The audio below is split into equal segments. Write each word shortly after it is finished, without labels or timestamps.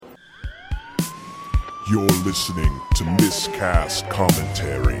You're listening to Miscast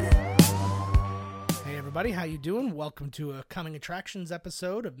Commentary. Hey everybody, how you doing? Welcome to a Coming Attractions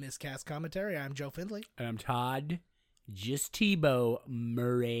episode of Miscast Commentary. I'm Joe Findlay. And I'm Todd, just Tebow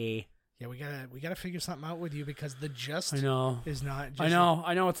Murray. Yeah, we gotta figure something out with you because the just I know is not just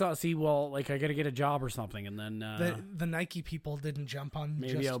I know it's not. See, well, like I gotta get a job or something, and then the Nike people didn't jump on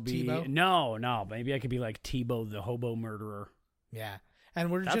maybe just I'll be Tebow. no. Maybe I could be like Tebow, the hobo murderer. Yeah,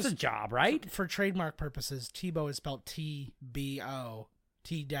 and we're That's just a job, right? for trademark purposes. Tebow is spelled T-B-O,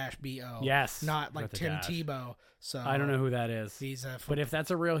 T-B-O. Yes, not like with the Tim dash. Tebow. So I don't know who that is, he's a but if that's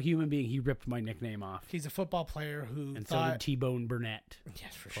a real human being, he ripped my nickname off, he's a football player who and so thought did T-Bone Burnett.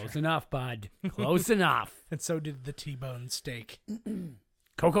 yes, for Close sure, enough, bud. Close enough. and so did the T-Bone steak.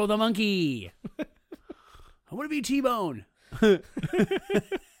 Coco the monkey. I want to be T-Bone.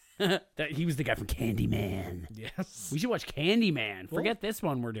 That he was the guy from Candyman. Yes, We should watch Candyman. Forget this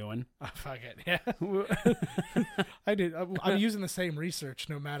one we're doing. oh, fuck it. Yeah. I did. I'm using the same research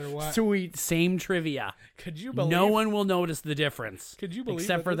no matter what. Sweet, same trivia. Could you believe? No one will notice the difference. Could you believe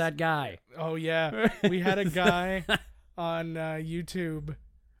except for this- that guy. Oh yeah, we had a guy on YouTube.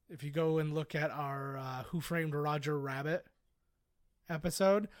 If you go and look at our Who Framed Roger Rabbit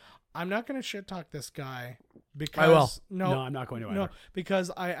episode, I'm not going to shit talk this guy because I will. No, I'm not going to no, either.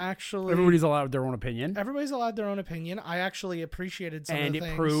 because I actually Everybody's allowed their own opinion, everybody's allowed their own opinion. I actually appreciated some and of the it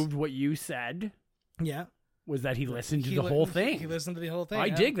things. proved what you said Yeah, was that he listened to He the li- whole thing. He listened to the whole thing. I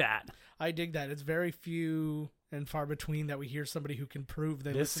yeah. dig that. I dig that. It's very few and far between that we hear somebody who can prove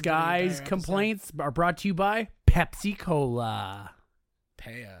they This listened to the entire guy's episode. complaints are brought to you by Pepsi Cola.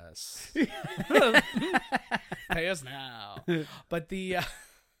 Pay us. Pay us now. But the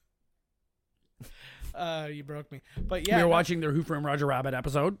you broke me. But yeah, we were no, watching their Who Framed Roger Rabbit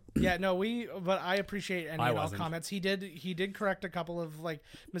episode. yeah, no, but I appreciate any I and all wasn't. comments. He did correct a couple of like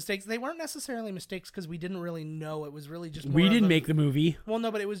mistakes. They weren't necessarily mistakes because we didn't really know. It was really just more We of didn't a- make the movie. Well,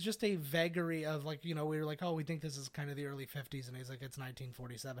 no, but it was just a vagary of like, we were like, oh, we think this is kind of the early 50s, and he's like, it's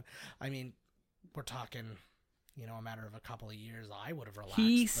 1947. I mean, we're talking, a matter of a couple of years. I would have relaxed.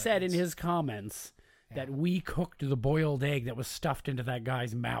 He but said in it's- his comments Yeah. that we cooked the boiled egg that was stuffed into that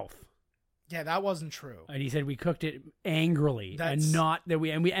guy's mouth. yeah, that wasn't true. And he said we cooked it angrily That's- and not that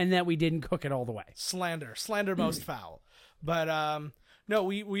we didn't cook it all the way. Slander most foul. But no,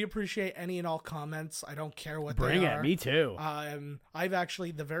 we appreciate any and all comments. I don't care what Bring they it, are. me too. I've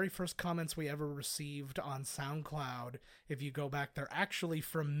actually, the very first comments we ever received on SoundCloud, if you go back, they're actually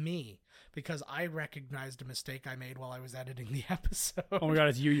from me because I recognized a mistake I made while I was editing the episode. Oh my god,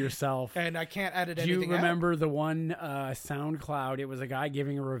 it's you yourself. And I can't edit Do anything you out. remember the one SoundCloud? It was a guy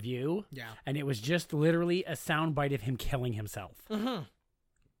giving a review. Yeah. And it was just literally a soundbite of him killing himself. Mm-hmm.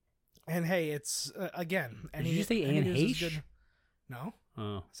 And hey, it's, again. Did you say any Anne news is Heche? good. No,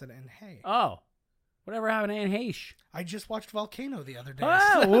 Oh. I said, and hey. Oh. Whatever happened to Anne Heche? I just watched Volcano the other day.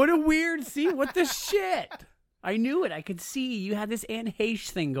 Oh, what a weird see. What the shit? I knew it. I could see you had this Anne Heche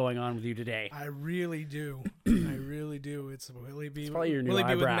thing going on with you today. I really do. I really do. Will he be, probably your new will he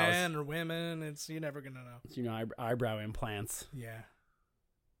be with eyebrows. men or women? You're never going to know. Eyebrow implants. Yeah.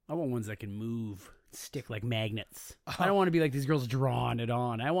 I want ones that can move, stick like magnets. I don't want to be like these girls drawing it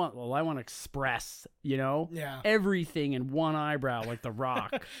on. I want to express, Yeah. everything in one eyebrow like The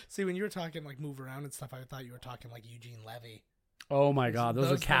Rock. See, when you were talking like move around and stuff, I thought you were talking like Eugene Levy. Oh my God, those are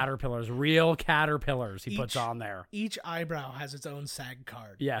Those- caterpillars, real caterpillars he puts Each- on there. Each eyebrow has its own SAG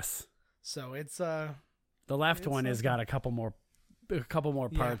card. Yes, So it's the left It's one has like- got a couple more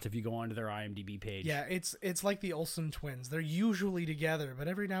Yeah. parts if you go onto their IMDb page. yeah, it's like the Olsen twins. They're usually together, but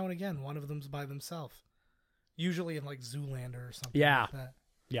every now and again one of them's by themselves. Usually in like Zoolander or something. Yeah. Like that.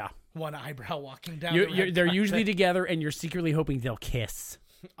 Yeah. One eyebrow walking down. the red They're carpet. usually together, and you're secretly hoping they'll kiss,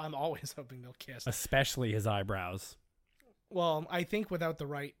 I'm always hoping they'll kiss. especially his eyebrows. Well, I think without the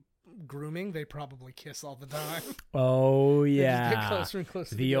right grooming, they probably kiss all the time. Oh They just yeah, get closer and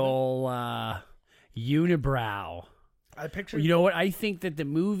closer. the together. old unibrow. I picture. You know what? I think that the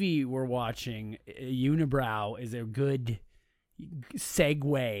movie we're watching, Unibrow, is a good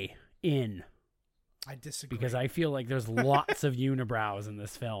segue in I disagree because I feel like there's lots of unibrows in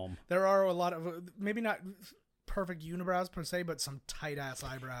this film. there are a lot of maybe not perfect unibrows per se, but some tight ass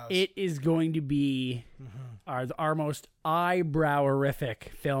eyebrows. It is going to be our most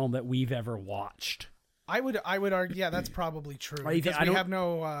eyebrow-horrific film that we've ever watched. I would argue, yeah, that's probably true. I Because don't-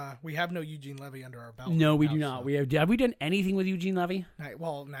 we have no Eugene Levy under our belt. No, right we now, do not. so- Have we done anything with Eugene Levy?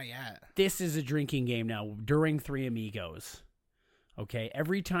 not yet. This is a drinking game now during Three Amigos. Okay,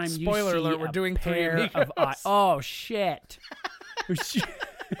 every time you Spoiler see alert, we're a doing Three pair of Amigos. oh shit.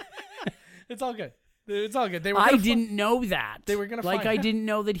 It's all good. It's all good. They were. I Gonna didn't know that. They were gonna like. find- I didn't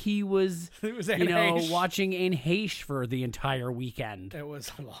know that he was. It was you Anne know, Heche. watching Anne Heche for the entire weekend. It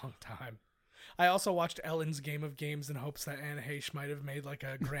was a long time. I also watched Ellen's Game of Games in hopes that Anne Heche might have made like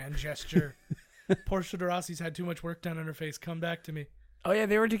a grand gesture. Portia de Rossi's had too much work done on her face. Come back to me. Oh yeah,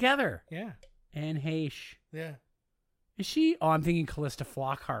 they were together. Yeah. Anne Heche. Yeah. Is she? Oh, I'm thinking Callista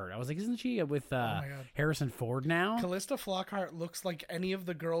Flockhart. I was like, isn't she with my God. Harrison Ford now? Callista Flockhart looks like any of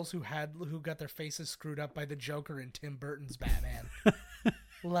the girls who got their faces screwed up by the Joker in Tim Burton's Batman.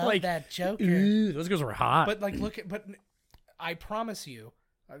 Love Like, that Joker. Ooh, those girls were hot. But like, but I promise you,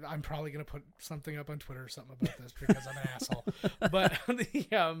 I'm probably gonna put something up on Twitter or something about this because I'm an asshole.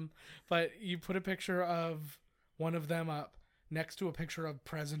 But you put a picture of one of them up next to a picture of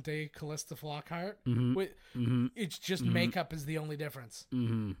present day Callista Flockhart. It's just makeup is the only difference.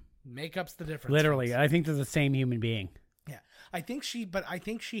 Makeup's the difference. Literally, folks. I think they're the same human being. Yeah, I think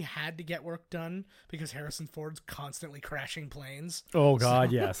she had to get work done because Harrison Ford's constantly crashing planes. Oh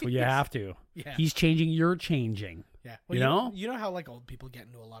God, yes. Well, you have to. Yeah. He's changing. You're changing. Yeah, You know? how like old people get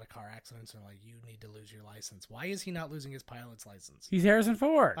into a lot of car accidents and like you need to lose your license. Why is he not losing his pilot's license? He's Harrison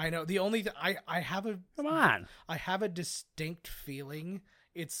Ford. I know the only I have a Come on. I have a distinct feeling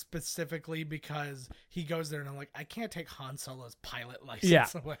it's specifically because he goes there and I'm like, I can't take Han Solo's pilot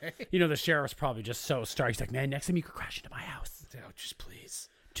license away. You know, the sheriff's probably just so stark. He's like, man, next time you could crash into my house. Oh, just please.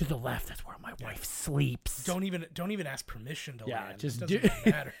 To the left, that's where my wife sleeps. Don't even ask permission to land. just It do. doesn't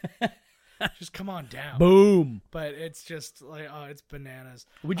even matter. Just come on down. Boom. But it's just like, oh, it's bananas.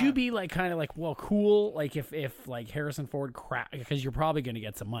 Would you be like kind of like, well, cool, like if like Harrison Ford crashed, because you're probably going to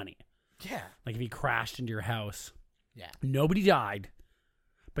get some money. Yeah. Like if he crashed into your house, Yeah. nobody died,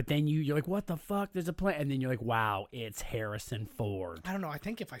 but then you're like, what the fuck? There's a plane, and then you're like, wow, it's Harrison Ford, I don't know. I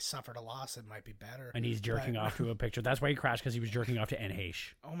think if I suffered a loss, it might be better. and he's jerking off to a picture. That's why he crashed, because he was jerking off to Anne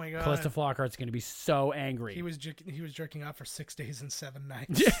Heche. Oh my god. Callista Flockhart's going to be so angry. He was jerking off for 6 days and 7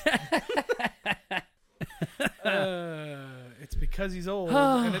 nights. It's because he's old,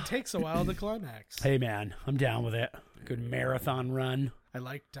 and it takes a while to climax. Hey man, I'm down with it. Good marathon run. I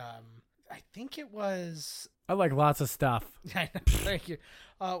liked. I think it was. I like lots of stuff. Thank you.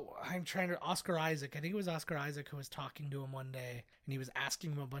 I'm trying to Oscar Isaac. I think it was Oscar Isaac who was talking to him one day, and he was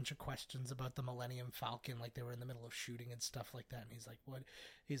asking him a bunch of questions about the Millennium Falcon, like they were in the middle of shooting and stuff like that. And he's like, "What?"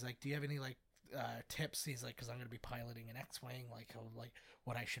 He's like, "Do you have any like tips?" He's like, "Because I'm going to be piloting an X-wing, like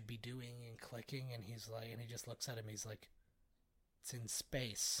what I should be doing and clicking." And he's like, and he just looks at him. He's like, "It's in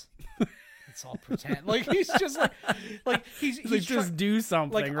space." It's all pretend. Like he's just like he's Like, just do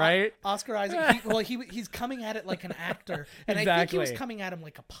something, like right? Oscar Isaac. He's coming at it like an actor, and I think he was Exactly. coming at him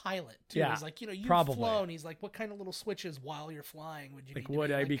like a pilot too. Yeah, He's like, you've probably. flown. He's like, what kind of little switches while you're flying would you Like, need would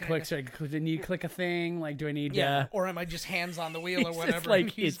to I be kinda- click? Should I need to click a thing? Like, do I need? Yeah, or am I just hands on the wheel or It's whatever? just like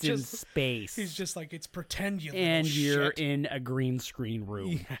And he's it's in just space, he's just like, it's pretend you and little you're shit. in a green screen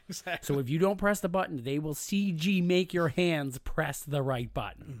room. Yeah, exactly. So if you don't press the button, they will CG make your hands press the right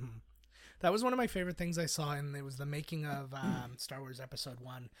button. Mm-hmm. That was one of my favorite things I saw, and it was the making of Star Wars Episode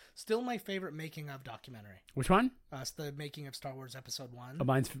 1. Still my favorite making of documentary. Which one? It's the making of Star Wars Episode 1. Oh,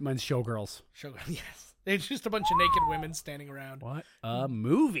 mine's Showgirls. Yes. It's just a bunch of naked women standing around. What a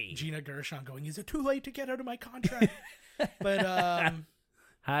movie! Gina Gershon going, is it too late to get out of my contract? But,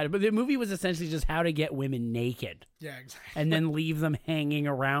 But the movie was essentially just how to get women naked yeah, exactly. and then leave them hanging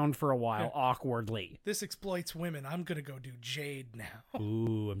around for a while awkwardly. This exploits women. I'm going to go do Jade now.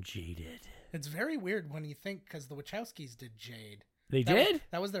 Ooh, I'm jaded. It's very weird when you think, because the Wachowskis did Jade. They That did? Was,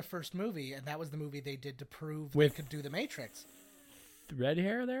 that was their first movie, and that was the movie they did to prove With- they could do The Matrix. Red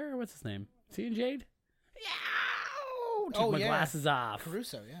hair there? What's his name? Is he in Jade? Yeah. Took Oh, my yeah. glasses off.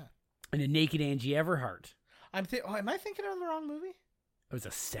 Caruso, yeah. And a naked Angie Everhart. Am I thinking of the wrong movie? It was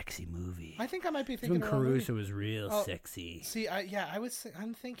a sexy movie. I think I might be It's thinking when of the wrong movie. Caruso was real Oh, sexy. See,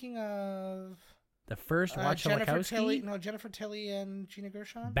 I'm thinking of The first Jennifer Wachowski? Tilly. No, Jennifer Tilly and Gina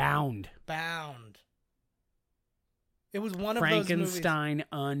Gershon. Bound. Bound. It was one of those movies. Frankenstein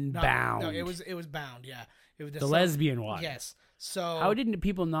Unbound. No, it was Bound. Yeah, it was the lesbian one. Yes. So How didn't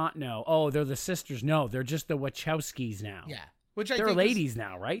people not know? Oh, they're the sisters. No, they're just the Wachowskis now. yeah, which I They're think was- ladies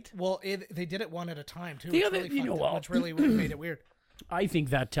now, right? well, they did it one at a time too. The Which other- really you know, fucked it- well- which really made it weird. I think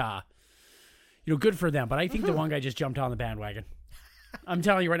that, good for them. But I think the one guy just jumped on the bandwagon. I'm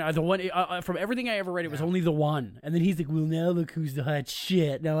telling you right now, the one from everything I ever read, it was only the one. And then he's like, "Well, now look who's the hot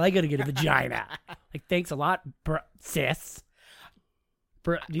shit. Now I got to get a vagina." Like, thanks a lot, sis.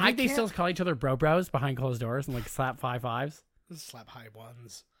 Do you I think they can't- still call each other bros behind closed doors and like slap 5-5s? Slap high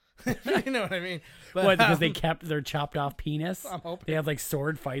ones. You know what I mean? But, What? Because they kept their chopped off penis. I'm hoping. They have like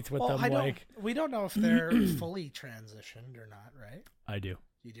sword fights with them. Like we don't know if they're fully transitioned or not, right? I do.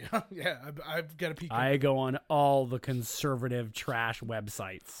 You do? Yeah, I've got a peek. I go on all the conservative trash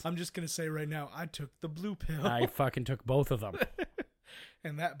websites. I'm just gonna say right now, I took the blue pill. I fucking took both of them.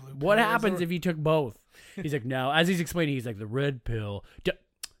 And that blue pill. What is happens the- if you took both? He's like, no. As he's explaining, he's like, the red pill.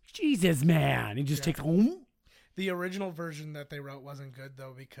 Jesus, man. He just takes. The original version that they wrote wasn't good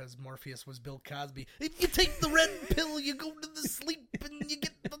though because Morpheus was Bill Cosby. If you take the red pill, you go to the sleep and you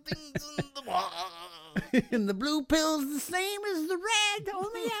get the things in the And the blue pill's the same as the red,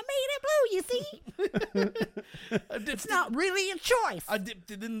 only I made it blue, you see? It's not really a choice. I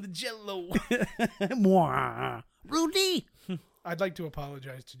dipped it in the Jello. Mwah. Rudy. I'd like to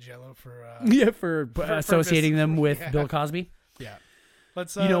apologize to Jello for Yeah, for associating them with yeah. Bill Cosby. yeah.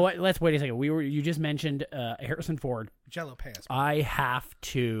 Let's You know what? Let's wait a second. You just mentioned Harrison Ford. Jello pay us. I have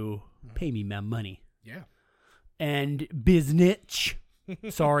to pay me my money. Yeah. And biznitch.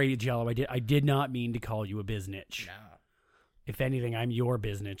 Sorry, Jello. I did not mean to call you a biznitch. No. If anything, I'm your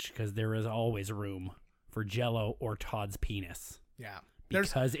biznitch because there is always room for Jello or Todd's penis. Yeah.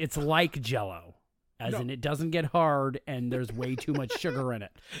 Because it's like Jello. As in, it doesn't get hard, and there's way too much sugar in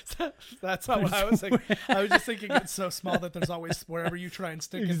it. That's not what I was thinking. I was just thinking it's so small that there's always, wherever you try and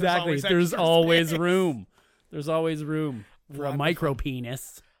stick it, Exactly. there's There's always always space. room. There's always room for a Wonderful. micro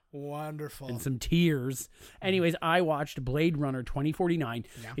penis Wonderful. and some tears. Anyways, I watched Blade Runner 2049.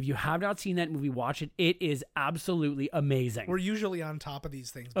 Yeah. If you have not seen that movie, watch it. It is absolutely amazing. We're usually on top of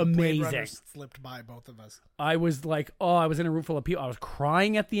these things. But Amazing. Blade Runner slipped by both of us. I was like, I was in a room full of people. I was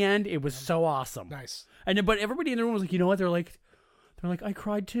crying at the end. It was so awesome. Nice. And then, but everybody in the room was like, you know what? They're like, I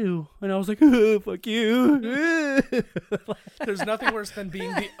cried too. And I was like, fuck you. There's nothing worse than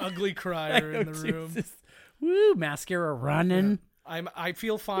being the ugly crier in the room. Jesus. Woo, mascara running. I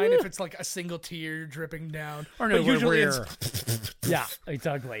feel fine if it's like a single tear dripping down. Or no, but usually where- it's Yeah, it's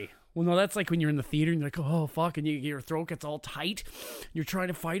ugly. Well, no, that's like when you're in the theater and you're like, oh, fuck, and your throat gets all tight. You're trying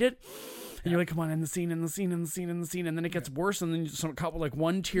to fight it. And you're like, come on, in the scene. And then it gets worse. And then some couple, like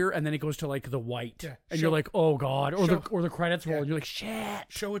one tear, and then it goes to like the white. Yeah. And you're like, oh, God. Or Show- the credits roll. And you're like, shit.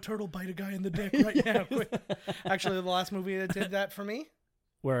 show a turtle bite a guy in the dick right now. Actually, the last movie that did that for me.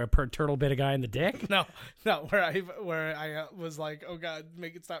 Where a turtle bit a guy in the dick? No, where I was like, oh God,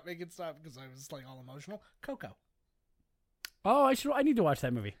 make it stop, because I was like all emotional. Coco. Oh, I need to watch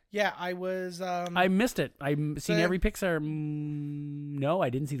that movie. Yeah, I was. I missed it. I've seen So- every Pixar. No, I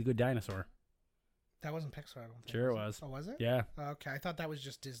didn't see The Good Dinosaur. That wasn't Pixar. I don't think. Sure it was. Oh, was it? Yeah. Okay, I thought that was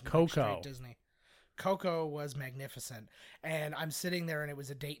just Disney. like Coco. straight Disney. Coco was magnificent, and I'm sitting there, and it was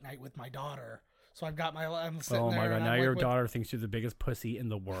a date night with my daughter. So I'm sitting Oh there. my God. and Now I'm your like, daughter thinks you're the biggest pussy in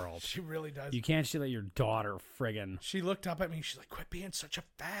the world. She really does. You can't let your daughter friggin'. She looked up at me. She's like, "Quit being such a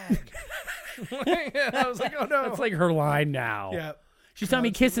fag." And I was like, "Oh no." That's like her line now. yeah. She saw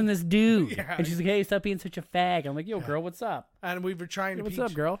me kissing this dude. Yeah. And she's like, hey, stop being such a fag. I'm like, yo, girl, what's up? And we were trying to. What's teach,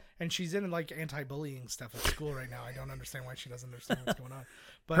 up, girl? And she's in like anti-bullying stuff at school right now. I don't understand why she doesn't understand what's going on.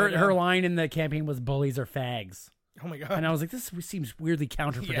 But Her line in the campaign was bullies are fags. oh my God. And I was like, this seems weirdly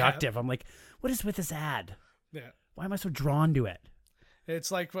counterproductive. I'm like, what is with this ad? Yeah. Why am I so drawn to it?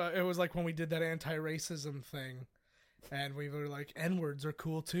 It's like it was like when we did that anti-racism thing, and we were like, N-words are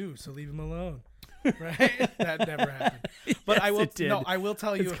cool too, so leave them alone. Right? That never happened. But Yes, I will. it did. No, I will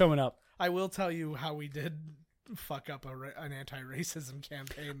tell you. It's coming up. I will tell you how we did fuck up an anti-racism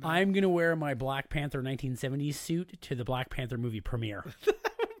campaign. I'm going to wear my Black Panther 1970s suit to the Black Panther movie premiere.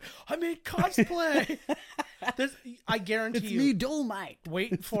 I made cosplay. I guarantee you. Dolomite.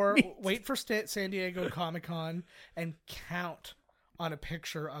 Wait for San Diego Comic-Con and count on a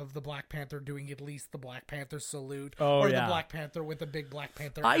picture of the Black Panther doing at least the Black Panther salute or the Black Panther with a big Black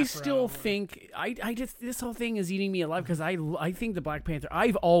Panther. I afro. still think I just this whole thing is eating me alive because I think the Black Panther.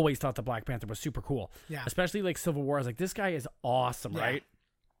 I've always thought the Black Panther was super cool. Yeah. Especially like Civil War. I was like, this guy is awesome, Yeah. right?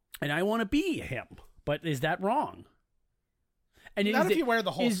 And I want to be him. But is that wrong? And Not is if you wear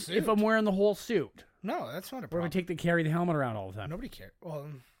the whole suit. If I'm wearing the whole suit, No, that's not a or if I problem. carry the helmet around all the time, Nobody cares. Well,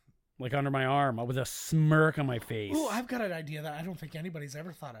 like under my arm with a smirk on my face. ooh, I've got an idea that I don't think anybody's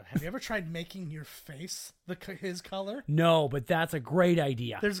ever thought of. Have you ever tried making your face his color? No, but that's a great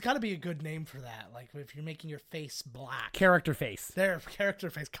idea. There's got to be a good name for that. Like if you're making your face black. Character face. There,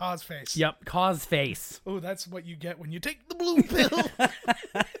 character face, cause face. Yep, cause face. Oh, that's what you get when you take the blue pill.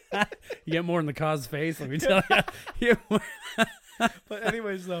 You get more in the cause face, let me tell you. But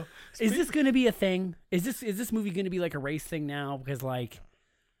anyways, though, Is this going to be a thing? Is this movie going to be like a race thing now? Because like,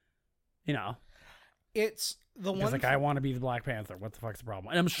 you know, it's the Because one like I want to be the Black Panther. What the fuck's the problem?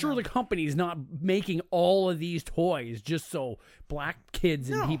 And I'm sure the company's not making all of these toys just so black kids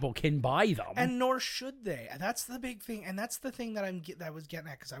and No. people can buy them. and nor should they. That's the big thing, and that's the thing that I was getting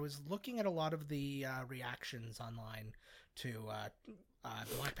at because I was looking at a lot of the reactions online to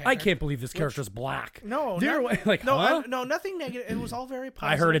Black Panther. I can't believe this character's black. No, They're not- like, no, huh? no, nothing negative. It was all very I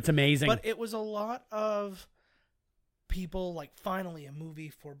positive. heard it's amazing. but it was a lot of people like finally a movie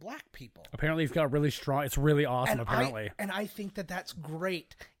for black people. Apparently, it's got really strong. It's really awesome. Apparently, I think that that's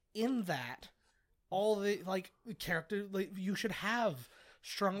great. In that, all the like character, like you should have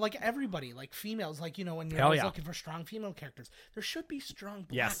strong, like everybody, like females, like you know when you're Hell always yeah. looking for strong female characters, there should be strong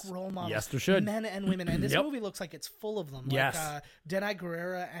black Yes. role models. Yes, there should. men and women, and this Yep. movie looks like it's full of them. Yes. Like Denai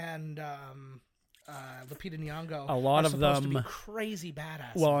Guerrera and Lupita Nyong'o. A lot are of supposed to be them- crazy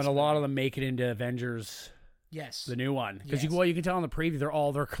badass. well, and a lot of them make it into Avengers, yes, the new one, because Yes. you can tell in the preview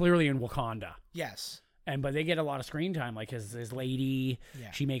they're clearly in Wakanda. yes, But they get a lot of screen time. Like his lady,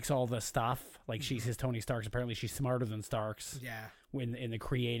 Yeah. she makes all the stuff. Like she's his Tony Stark's. Apparently, she's smarter than Stark's. yeah. In the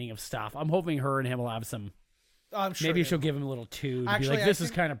creating of stuff. I'm hoping her and him will have some. I'm sure Maybe they she'll will. give him a little too. To Actually, be like, I this is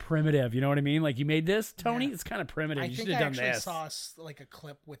think- kind of primitive. You know what I mean? Like you made this, Tony. Yeah. It's kind of primitive. I You should think have I done actually this. saw like a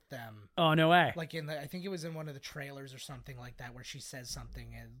clip with them. Oh no way. Like I think it was in one of the trailers or something like that, where she says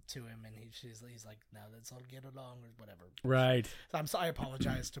something to him, and he's like, "No, let's all get along," or whatever. Right. So I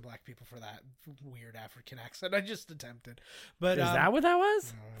apologize to black people for that weird African accent. I just attempted, but Is that what that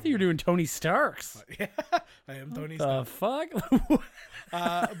was? I think you were doing Tony Stark's. yeah, I am Tony The Stark. fuck?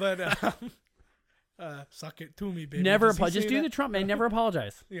 Suck it to me, baby. Never Does he apologize. Just say do that? the Trump man. Never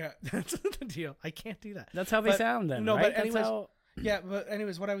apologize. Yeah, that's the deal. I can't do that. That's how they But- sound then. no, right? but That's anyways- how- Yeah, but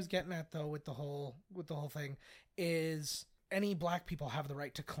anyways, what I was getting at though with the whole thing is any black people have the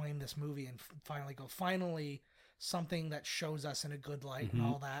right to claim this movie and finally something that shows us in a good light Mm-hmm. and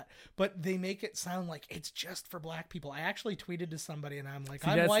all that. But they make it sound like it's just for black people. I actually tweeted to somebody and I'm like,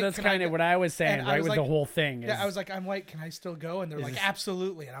 See, I'm white. that's can I kind of go?" what I was saying, And I right? was With the like- whole thing. Yeah, is- I was like, I'm white. Can I still go? And they're like, this-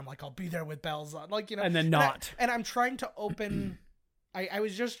 absolutely. And I'm like, I'll be there with bells on. Like, you know, And then I- not. and I'm trying to open. I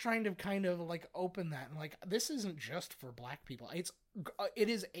was just trying to kind of like open that and like this isn't just for black people. It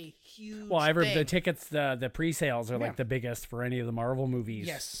is a huge. Well, I've heard the thing. tickets, the pre-sales are Yeah. like the biggest for any of the Marvel movies.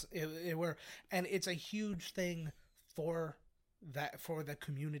 Yes, it were, and it's a huge thing for the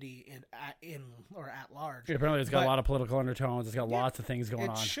community in or at large. Apparently, it's got But a lot of political undertones. It's got Yeah, lots of things going It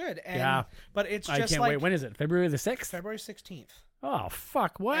on. should, and, Yeah. but it's I just can't like wait. When is it? February the 6th? February 16th. Oh,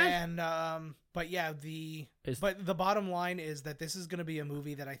 fuck. What? And but yeah, but the bottom line is that this is going to be a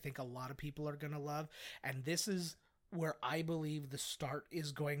movie that I think a lot of people are going to love, and this is where I believe the start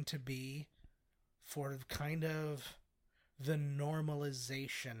is going to be for kind of the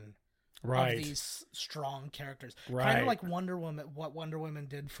normalization Right. of these strong characters. Kind Right. of like Wonder Woman, what Wonder Woman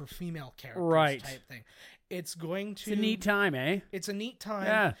did for female characters Right. type thing. It's going to It's a neat time, eh? It's a neat time,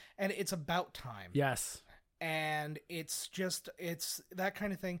 Yeah. and it's about time. Yes. And it's that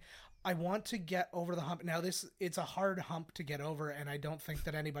kind of thing. I want to get over the hump. Now it's a hard hump to get over, and I don't think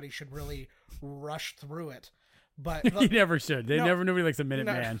that anybody should really rush through it. But You never should. No. Nobody likes a minute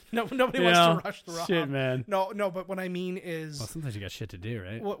man. nobody You wants know? to rush through a Shit, hump. man. No, but what I mean is Well, sometimes you got shit to do,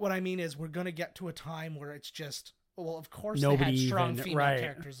 right? what I mean is we're going to get to a time where it's just, well, of course Nobody they had strong even- female right.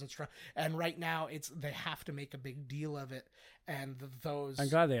 characters and right now they have to make a big deal of it, and those I'm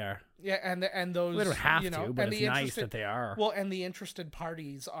glad they are. yeah, and those They don't have you know, to, but and it's the nice interested- that they are. Well, and the interested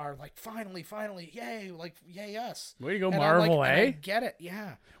parties are like, finally, yay, like yay us. Way to go, And I'm Marvel, like, eh? and I get it,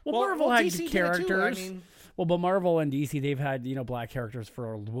 yeah. Well, Marvel had DC did it too. characters. I mean, Well, but Marvel and DC, they've had, black characters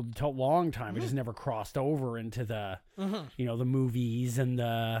for a long time. It Mm-hmm. just never crossed over into the, the movies and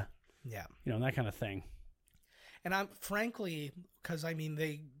the, yeah. that kind of thing. And I'm frankly, because I mean,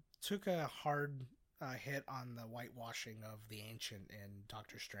 they took a hard hit on the whitewashing of the Ancient in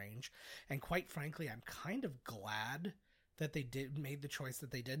Doctor Strange, and quite frankly, I'm kind of glad that they made the choice that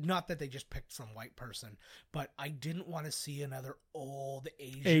they did. Not that they just picked some white person, but I didn't want to see another old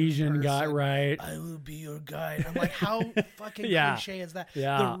Asian guy, person. right? I will be your guide. I'm like, how fucking Yeah. cliche is that?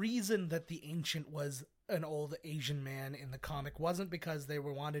 Yeah. The reason that the Ancient was an old Asian man in the comic wasn't because they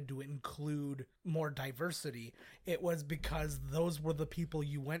wanted to include more diversity. It was because those were the people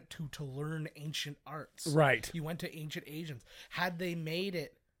you went to learn ancient arts. Right. You went to ancient Asians. Had they made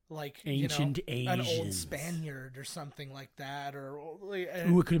it like Ancient an old Asians. Spaniard or something like that, or Ooh, it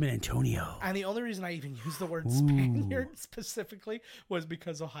could have been Antonio. and the only reason I even used the word Spaniard specifically was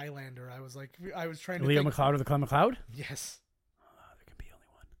because of Highlander. I was trying to Leo think. McLeod or the Clem McLeod? Yes, There can be only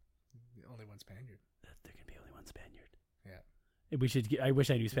one. only one Spaniard. There can be only one Spaniard. Yeah. I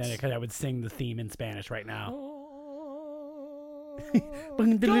wish I knew Spanish because I would sing the theme in Spanish right now.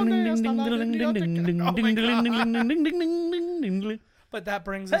 But that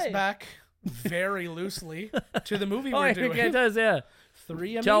brings us back very loosely to the movie we're doing. It does, yeah.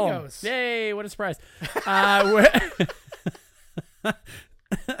 Three Tell 'em. Amigos. Yay, what a surprise.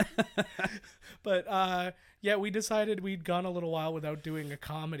 But yeah, we decided we'd gone a little while without doing a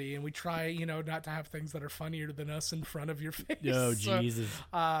comedy, and we try, not to have things that are funnier than us in front of your face. Oh, So, Jesus.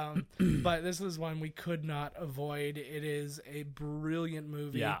 but this is one we could not avoid. It is a brilliant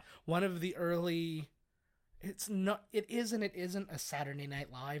movie. Yeah. One of the early. It isn't a Saturday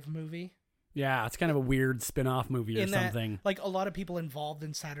Night Live movie. Yeah, it's kind of a weird spin-off movie or In that, something. like, a lot of people involved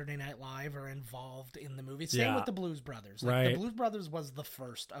in Saturday Night Live are involved in the movie. Same Yeah. with the Blues Brothers. Like, Right. The Blues Brothers was the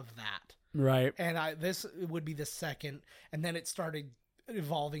first of that. Right. And this would be the second. And then it started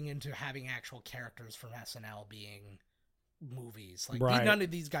evolving into having actual characters from SNL being movies. Like, Right. none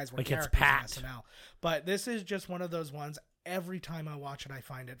of these guys were Like, it's characters packed. in SNL. But this is just one of those ones. Every time I watch it, I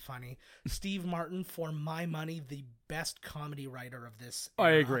find it funny. Steve Martin, for my money, the best comedy writer of this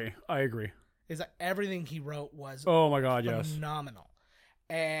I era. agree. Is that everything he wrote was Oh, my God, yes. phenomenal.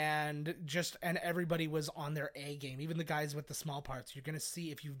 And everybody was on their A game. Even the guys with the small parts. You're going to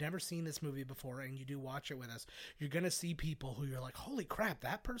see, if you've never seen this movie before and you do watch it with us, you're going to see people who you're like, holy crap,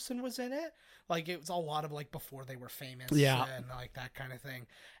 that person was in it? Like, it was a lot of, like, before they were famous. Yeah. And, like, that kind of thing.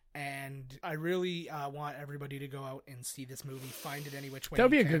 And I really want everybody to go out and see this movie. Find it any which way That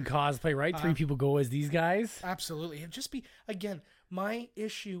would be you a can. good cosplay, right? 3 people go as these guys. Absolutely. It'd just be, again, my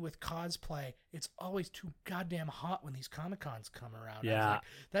issue with cosplay, it's always too goddamn hot when these Comic-Cons come around. I was Yeah. like,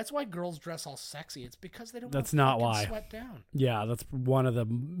 that's why girls dress all sexy. It's because they don't That's wanna not fucking why. sweat down. Yeah, that's one of the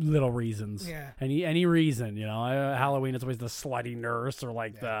little reasons. Yeah. Any reason, Halloween is always the slutty nurse or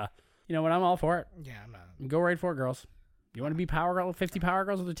like the, what, I'm all for it. Yeah, I'm not. Go right for it, girls. You want to be power girl, 50 power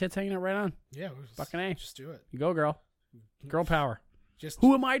girls with their tits hanging out right on? Yeah, we'll just, Fucking A. just do it. You go, girl. Girl power. Just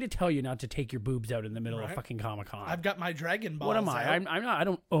Who am I to tell you not to take your boobs out in the middle of Right. fucking Comic-Con? I've got my Dragon Balls What am I? out. I'm not. I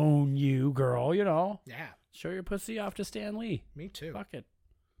don't own you, girl. Yeah, Show your pussy off to Stan Lee. me too. Fuck it.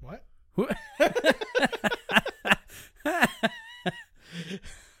 What?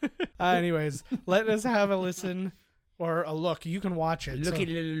 Anyways, let us have a listen or a look. You can watch it. Look So at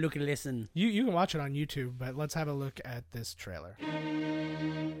look at listen. you can watch it on YouTube, but let's have a look at this trailer.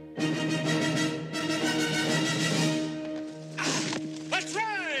 Let's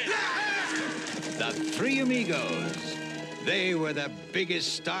ride! The Three Amigos. They were the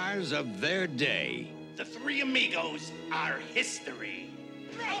biggest stars of their day. The Three Amigos are history.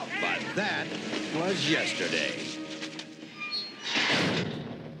 But that was yesterday.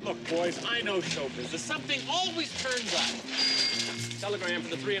 Look, boys, I know show business. Something always turns up. Telegram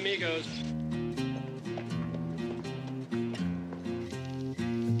for the Three Amigos.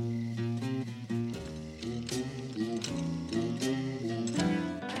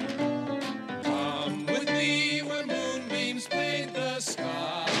 Come with me where moonbeams paint the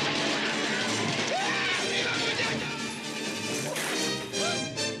sky.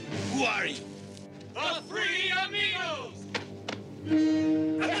 Who are you? The Three Amigos!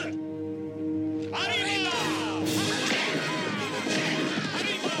 Arriba!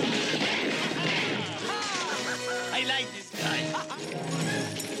 I like this guy.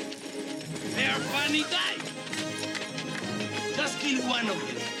 They're funny guys. Just kill one of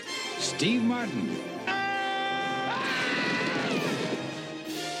them. Steve Martin.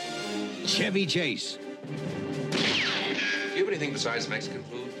 Chevy Chase. Do you have anything besides Mexican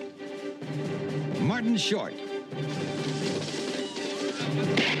food? Martin Short.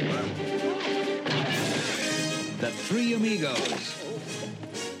 The Three Amigos.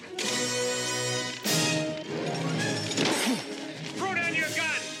 Throw down your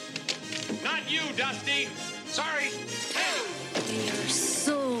gun! Not you, Dusty! Sorry! They are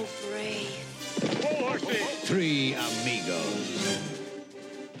so brave. Whoa, horsey! Three Amigos.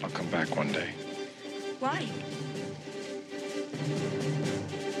 I'll come back one day. Why?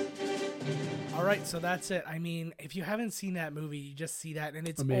 All right, so that's it. I mean, if you haven't seen that movie, you just see that, and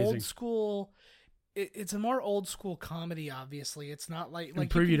it's Amazing. old school. It's a more old school comedy. Obviously, it's not like And you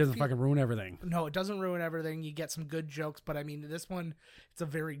preview can doesn't feel- fucking ruin everything. No, it doesn't ruin everything. You get some good jokes, but I mean, this one, it's a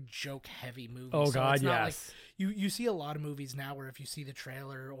very joke heavy movie. Oh, so God, it's not yes. Like, you see a lot of movies now where if you see the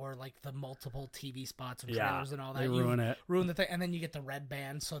trailer or like the multiple TV spots and Yeah, trailers and all that, they you ruin it. Ruin the thing, and then you get the red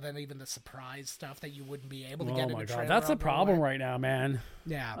band. So then even the surprise stuff that you wouldn't be able to Oh get in my a god, trailer. that's the will go problem away. right now, man.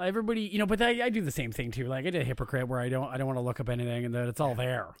 Yeah. Everybody, but I do the same thing too. Like I did a hypocrite where I don't want to look up anything and that it's all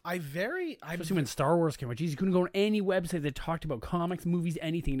there. I'm Especially when Star Wars came out. Jeez, you couldn't go on any website that talked about comics, movies,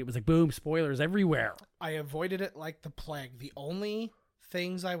 anything. And it was like, boom, spoilers everywhere. I avoided it like the plague. The only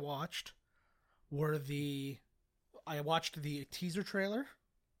things I watched were the I watched the teaser trailer,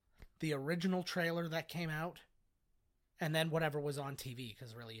 the original trailer that came out, and then whatever was on TV,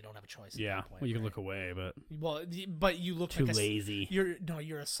 because really you don't have a choice. Yeah, at that point, well, you can right? look away, but But you look too like lazy.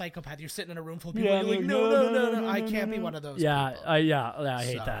 You're a psychopath. You're sitting in a room full of people. Yeah, you're like, no. I can't be one of those. Yeah, people. I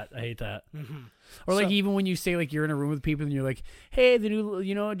hate So- that. I hate that. Mm-hmm. Or like So- even when you say like you're in a room with people and you're like, hey, the new,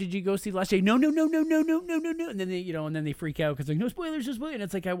 did you go see last day? No, and then they, and then they freak out because like no spoilers, and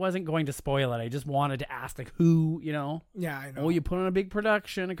it's like I wasn't going to spoil it. I just wanted to ask like who, Yeah, I know. Oh, you put on a big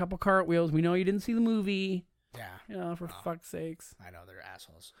production, a couple cartwheels. We know you didn't see the movie. Yeah. For fuck's sakes. I know they're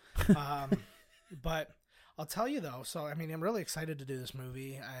assholes. But I'll tell you though. So I mean, I'm really excited to do this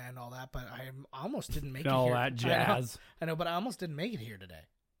movie and all that. But I almost didn't make it All here. that jazz. I know, but I almost didn't make it here today.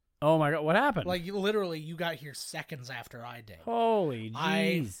 Oh my god, what happened? Like literally, you got here seconds after I did. Holy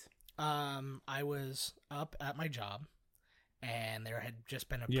jeez. I was up at my job, and there had just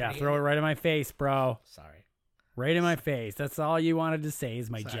been a Throw it right in my face, bro. Sorry. Right in my face. That's all you wanted to say is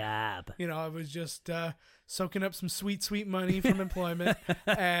my Sorry. job. I was just soaking up some sweet money from employment,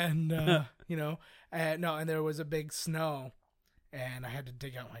 and and there was a big snow, and I had to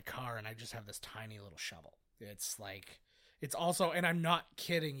dig out my car, and I just have this tiny little shovel. It's also, and I'm not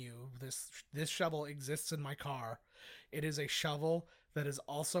kidding you, this shovel exists in my car. It is a shovel that is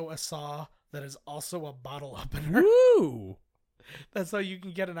also a saw that is also a bottle opener. Woo! That's how you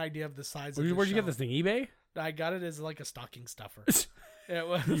can get an idea of the size of the Where'd you get shovel. this thing? eBay? I got it as like a stocking stuffer. It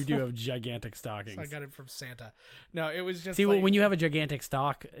was. You do have gigantic stockings. So I got it from Santa. No, it was just. See, like, when you have a gigantic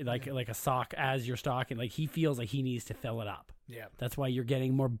stock, like a sock as your stock, and like he feels like he needs to fill it up. Yeah. That's why you're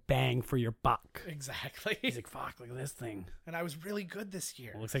getting more bang for your buck. Exactly. He's like, fuck, look at this thing. And I was really good this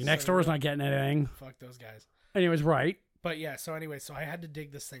year. Looks like next door's not getting anything. Fuck those guys. Anyways, right. But yeah, so I had to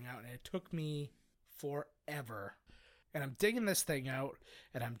dig this thing out, and it took me forever. And I'm digging this thing out,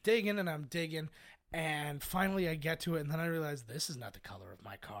 and I'm digging, and finally I get to it, and then I realize this is not the color of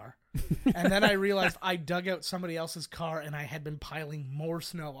my car. And then I realized I dug out somebody else's car, and I had been piling more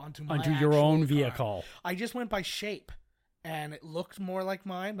snow onto your own actual vehicle. car. I just went by shape, and it looked more like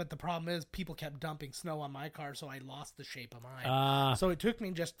mine, but the problem is people kept dumping snow on my car, so I lost the shape of mine. So it took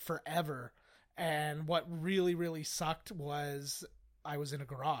me just forever. And what really, really sucked was I was in a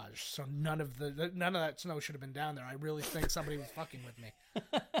garage, so none of that snow should have been down there. I really think somebody was fucking with me.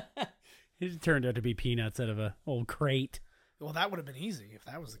 It turned out to be peanuts out of a old crate. Well, that would have been easy if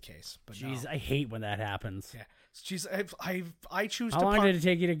that was the case. But Jeez, no. I hate when that happens. Yeah. Jeez, I choose How to long park. did it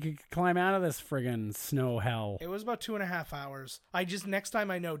take you to climb out of this friggin' snow hell? It was about 2.5 hours. Next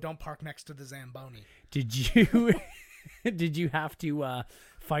time I know, don't park next to the Zamboni. Did you have to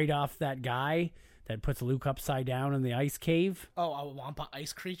fight off that guy that puts Luke upside down in the ice cave? Oh, a Wampa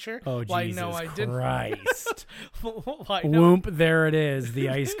ice creature? Oh, Why, Jesus no, I didn't. Christ. Why, no. Whoomp, there it is, the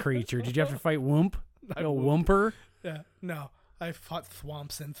ice creature. Did you have to fight Whoomp? Little Whoomper? Yeah, no. I fought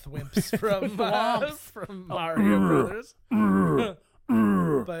Thwomps and Thwimps from Mario Brothers.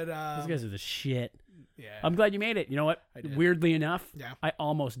 But those guys are the shit. yeah. I'm glad you made it. You know what? I did. Weirdly enough, Yeah. I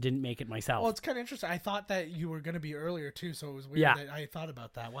almost didn't make it myself. Well, it's kind of interesting. I thought that you were going to be earlier too, so it was weird Yeah. that I thought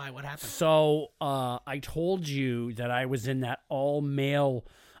about that. Why? What happened? So I told you that I was in that all-male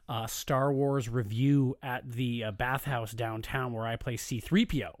Star Wars review at the bathhouse downtown where I play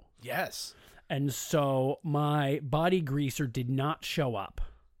C-3PO. Yes. And so my body greaser did not show up.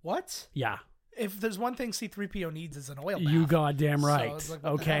 What? Yeah. If there's one thing C-3PO needs is an oil bath. You goddamn So right. it's like,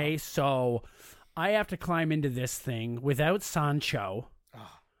 what the Okay, hell? so I have to climb into this thing without Sancho. Oh.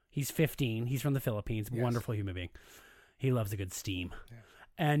 He's 15. He's from the Philippines. Yes. Wonderful human being. He loves a good steam. Yeah.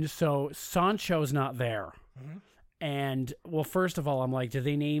 And so Sancho's not there. Mm-hmm. And, well, first of all, I'm like, do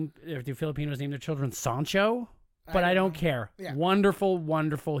Filipinos name their children Sancho? But I don't care. Yeah. Wonderful,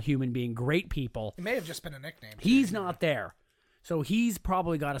 wonderful human being. Great people. It may have just been a nickname. He's not there. So he's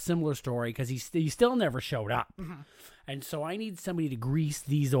probably got a similar story because he still never showed up. Mm-hmm. And so I need somebody to grease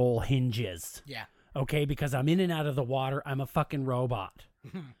these old hinges. Yeah. Okay, because I'm in and out of the water. I'm a fucking robot.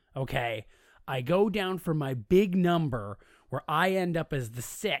 Okay. I go down for my big number where I end up as the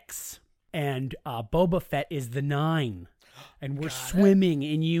 6 and Boba Fett is the 9. And we're swimming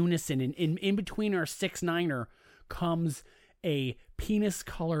in unison. And in between our 6-9er comes a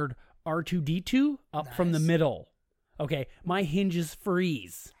penis-colored R2-D2 up from the middle. Okay, my hinges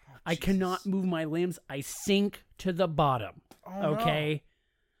freeze. I cannot move my limbs. I sink to the bottom. Okay?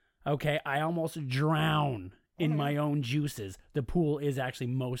 Okay, I almost drown in my own juices. The pool is actually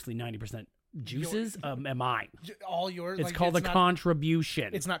mostly 90% juices. Mine. All yours? It's like, called a not, contribution.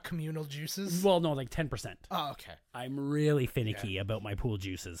 It's not communal juices? Well, no, like 10%. Oh, okay. I'm really finicky about my pool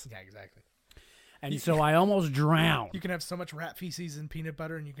juices. Yeah, exactly. And so I almost drowned. You can have so much rat feces and peanut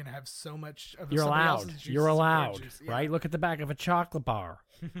butter, and you can have so much of You're somebody allowed. else's juices You're and allowed, orange juice. Yeah. right? Look at the back of a chocolate bar.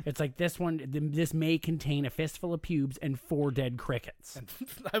 It's like this one. This may contain a fistful of pubes and 4 dead crickets. And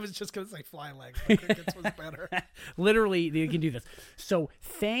I was just gonna say fly legs, but crickets was better. Literally, they can do this. So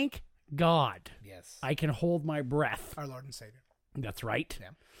thank God, Yes. I can hold my breath. Our Lord and Savior. That's right. Yeah.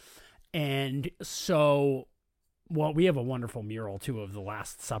 And so, well, we have a wonderful mural too of the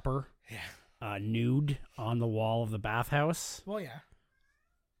Last Supper. Yeah. Nude on the wall of the bathhouse. Well, yeah.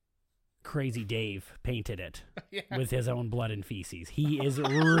 Crazy Dave painted it Yeah. with his own blood and feces. He is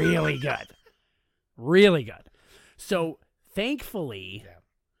really good. Really good. So, thankfully, Yeah.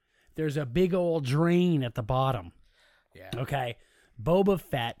 there's a big old drain at the bottom. Yeah. Okay. Boba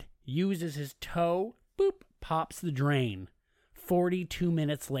Fett uses his toe, boop, pops the drain. 42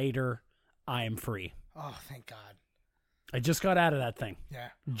 minutes later, I am free. Oh, thank God. I just got out of that thing. Yeah.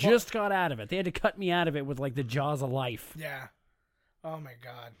 Just got out of it. They had to cut me out of it with like the jaws of life. Yeah. Oh my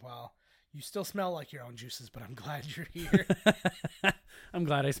God. Well, you still smell like your own juices, but I'm glad you're here. I'm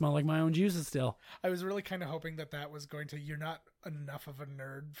glad I smell like my own juices still. I was really kind of hoping that was going to. You're not enough of a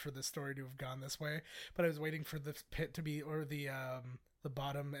nerd for the story to have gone this way, but I was waiting for the pit to be, or the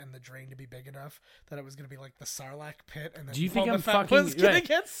bottom and the drain to be big enough that it was going to be like the Sarlacc pit, and then Do you think Boba I'm Fett fucking was going right. to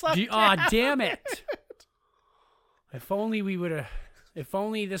get sucked Ah, out. damn it! If only we would have. If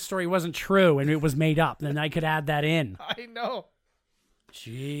only this story wasn't true and it was made up, then I could add that in. I know.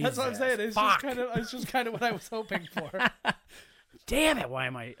 Jesus. That's what I'm saying. It's fuck. just kind of what I was hoping for. Damn it! Why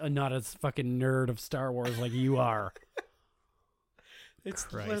am I not as fucking nerd of Star Wars like you are? It's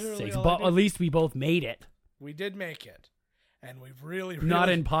Christ's literally sakes. all I But did. at least we both made it. We did make it, and we've really Not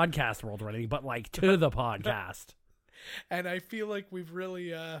in podcast world or anything, but like to the podcast. And I feel like we've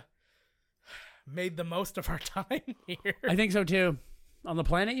really made the most of our time here. I think so too. On the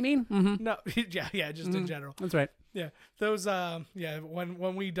planet, you mean? Mm-hmm. No, yeah, just in general. That's right. Yeah, those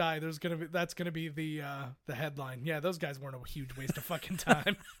when we die, that's gonna be the headline. Yeah, those guys weren't a huge waste of fucking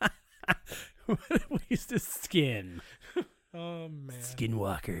time. What a waste of skin. Oh man,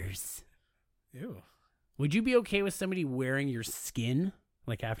 Skinwalkers. ew. Would you be okay with somebody wearing your skin,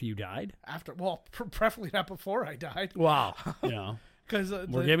 like after you died? Preferably not before I died. Wow. You know, Because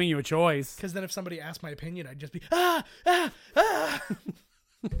we're giving you a choice. Because then if somebody asked my opinion, I'd just be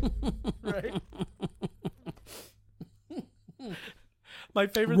right. My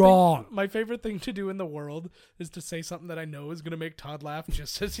favorite thing to do in the world is to say something that I know is going to make Todd laugh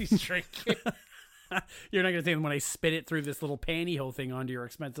just as he's drinking. You're not going to say when I spit it through this little pantyhose thing onto your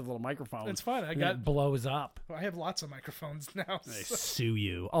expensive little microphone. It's fine. It blows up. I have lots of microphones now. I sue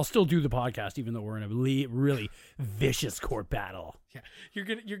you. I'll still do the podcast even though we're in a really vicious court battle. Yeah,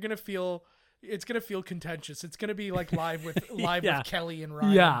 you're gonna feel it's gonna feel contentious. It's gonna be like live with Yeah. Kelly and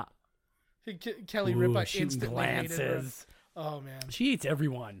Ryan. Yeah. Kelly Ooh, Ripa shooting instantly hated her. glances. Oh man. She eats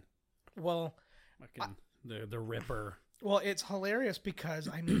everyone. Well, Fucking the Ripper. well, it's hilarious because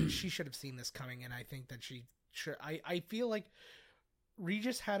I mean she should have seen this coming, and I think that she should. I feel like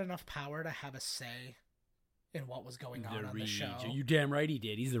Regis had enough power to have a say in what was going on the show. You damn right he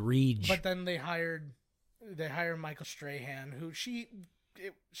did. He's the Reg. But then they hired Michael Strahan, who she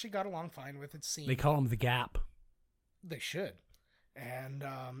got along fine with. It seemed They call him the Gap. they should, and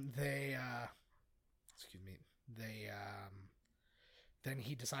then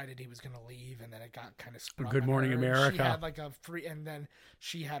he decided he was going to leave, and then it got kind of screwed up. Good Morning on her, and America. She had like a free, and then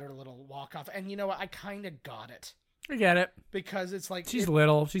she had her little walk off, and you know what? I kind of got it I get it. because it's like She's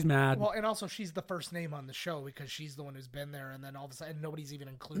little. She's mad. well, and also she's the first name on the show because she's the one who's been there, and then all of a sudden nobody's even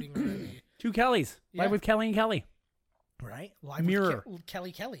including her in the Two Kellys. Yeah. Live with Kelly and Kelly. right live Mirror. with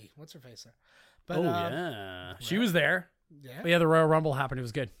Kelly. What's her face there? But Oh, yeah. She was there. yeah, But yeah, the Royal Rumble happened. It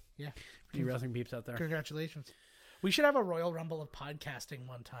was good. yeah. For you wrestling peeps out there. Congratulations. We should have a Royal Rumble of podcasting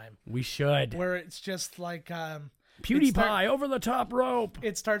one time We should. where it's just like PewDiePie over the top rope.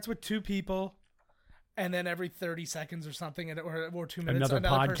 It starts with two people, and then every 30 seconds or something, or 2 minutes, Another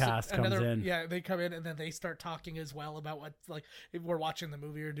podcast comes in. Yeah, they come in and then they start talking as well about what, like, if we're watching the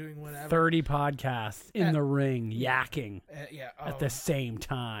movie or doing whatever. 30 podcasts in the ring, yakking Yeah, at the same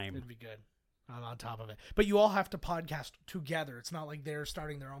time. it'd be good. I'm on top of it. But you all have to podcast together. It's not like they're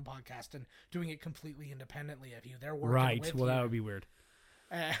starting their own podcast and doing it completely independently of you. They're working Right. with Well, you. that would be weird.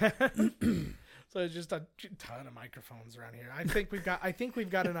 So it's just a ton of microphones around here. I think we've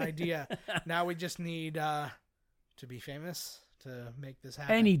got an idea. Now we just need to be famous to make this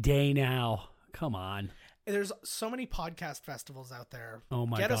happen. Any day now. Come on. There's so many podcast festivals out there. Oh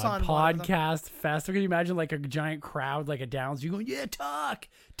my Get God. us on one of them. Podcast fest. Can you imagine like a giant crowd, like a Downs? You going, yeah, talk.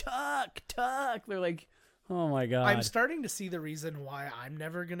 They're like, Oh my god. I'm starting to see the reason why I'm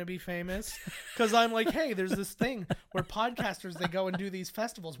never going to be famous. Because I'm like, hey, there's this thing where podcasters, they go and do these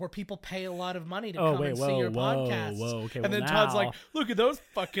festivals where people pay a lot of money to come and see your podcast. Okay, and then Todd's like, look at those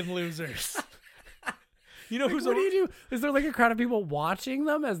fucking losers. You know who's what do you do? Is there like a crowd of people watching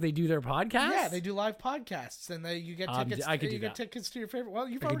them as they do their podcast? Yeah, they do live podcasts, and you get tickets. I could do you get that. tickets to your favorite. Well,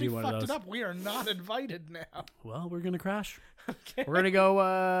 you've I could already do one of fucked it those. up. We are not invited now. Well, we're gonna crash. Okay. We're gonna go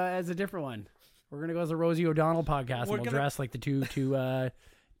as a different one. We're gonna go as a Rosie O'Donnell podcast, and we'll gonna- dress like the two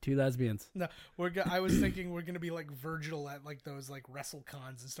lesbians. No, I was thinking we're gonna be like Virgil at like those like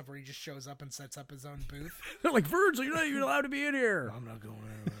WrestleCons and stuff, where he just shows up and sets up his own booth. They're like, Virgil, you're not even allowed to be in here. I'm not going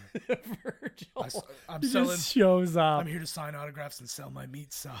anywhere. Virgil, I'm he selling. just shows up. I'm here to sign autographs and sell my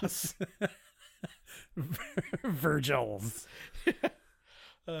meat sauce. Virgils.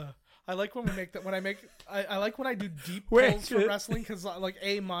 I like when we make that. When I make, I like when I do deep Wait. pulls for wrestling, because like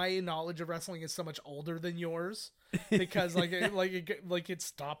my knowledge of wrestling is so much older than yours, because it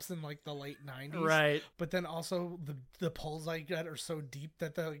stops in like the late 90s, Right. But then also the pulls I get are so deep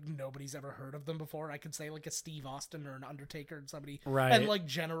that like nobody's ever heard of them before. I can say like a Steve Austin or an Undertaker and somebody, Right. and like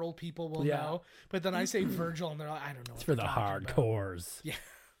general people will Yeah. know. But then I say Virgil, and they're like, I don't know. It's for the hardcores. Yeah.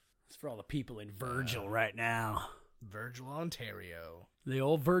 It's for all the people in Virgil right now. Virgil, Ontario. The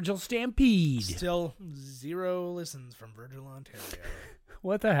old Virgil Stampede. Still 0 listens from Virgil, Ontario.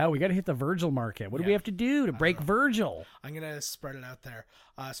 What the hell? We got to hit the Virgil market. What do we have to do to break Virgil? I'm going to spread it out there.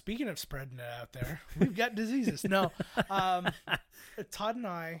 Speaking of spreading it out there, we've got diseases. No. Todd and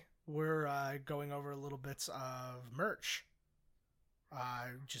I were going over little bits of merch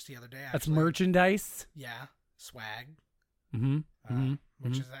just the other day. Actually. That's merchandise? Yeah. Swag. Mm-hmm.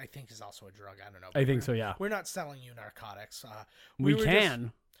 Which is, I think, is also a drug. I don't know. I think so, yeah. We're not selling you narcotics. We were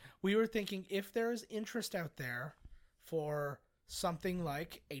can. We were thinking if there is interest out there for something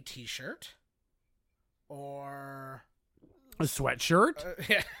like a T-shirt or A sweatshirt?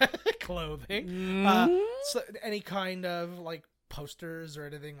 Clothing, so any kind of like posters or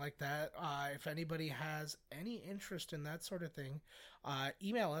anything like that. If anybody has any interest in that sort of thing,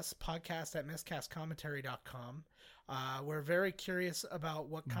 email us, podcast@miscastcommentary.com. We're very curious about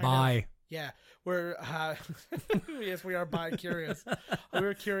what kind of... Yeah, we're... yes, we are bi-curious.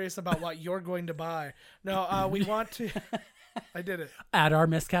 We're curious about what you're going to buy. No, we want to... I did it. At our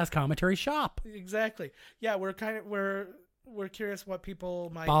Miscast Commentary shop. Exactly. Yeah, we're curious what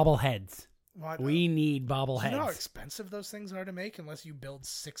people might... Bobbleheads. want. We need bobbleheads. Do you know how expensive those things are to make unless you build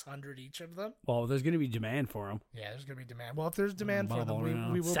 600 each of them? Well, there's going to be demand for them. Yeah, there's going to be demand. Well, if there's demand for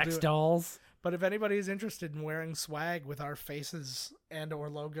them, we will Sex do it. dolls. But if anybody is interested in wearing swag with our faces and or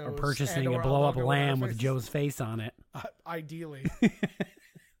logos, Or purchasing and a or blow-up logo with our lamb with faces, Joe's face on it. Ideally.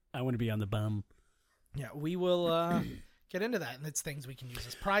 I want to be on the bum. Yeah, we will get into that, and it's things we can use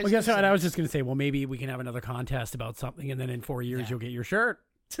as prizes. Well, guess what? I was just going to say, well, maybe we can have another contest about something, and then in 4 years you'll get your shirt.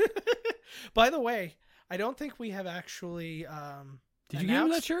 By the way, I don't think we have actually. Did you give him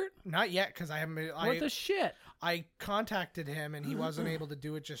that shirt? Not yet, because I haven't. What the shit? I contacted him, and he wasn't able to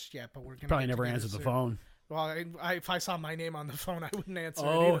do it just yet. But we're gonna Probably get never together answered the soon. phone. Well, if I saw my name on the phone, I wouldn't answer.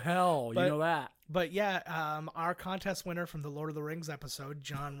 Oh, it either. hell. But- you know that. But yeah, our contest winner from the Lord of the Rings episode,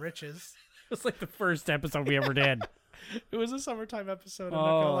 John Riches. It's like the first episode we ever did. It was a summertime episode. I'm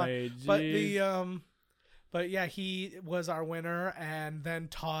not gonna lie. Hey, But jeez. but yeah, he was our winner, and then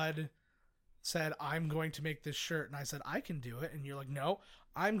Todd said, "I'm going to make this shirt," and I said, "I can do it," and you're like, "No,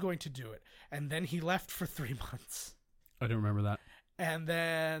 I'm going to do it," and then he left for 3 months, I don't remember that. and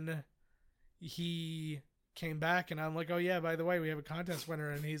then he came back, and I'm like, "Oh yeah, by the way, we have a contest winner,"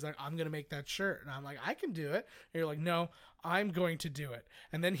 and he's like, "I'm gonna make that shirt," and I'm like, "I can do it," and you're like, "No, I'm going to do it,"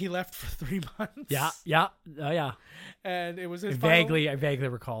 and then he left for 3 months. Yeah. And it was his I final, vaguely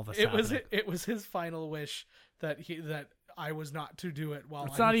recall this. it was his final wish that I was not to do it. While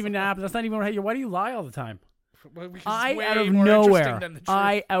It's not even that. That's not even how you. Why do you lie all the time? Because it's I way out of more interesting than the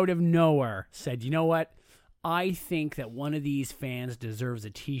nowhere. truth. Out of nowhere said, you know what? I think that one of these fans deserves a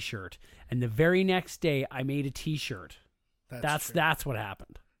T-shirt. And the very next day, I made a T-shirt. That's what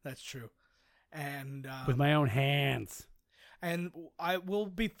happened That's true. And with my own hands. and I will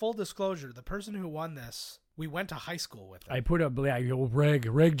be full disclosure. The person who won this, we went to high school with him. I put up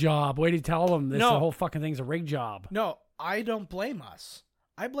rig job. Way to tell them this. No. The whole fucking thing's a rig job. No, I don't blame us.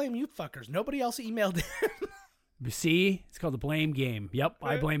 I blame you fuckers. Nobody else emailed in. You see, it's called the blame game. Yep,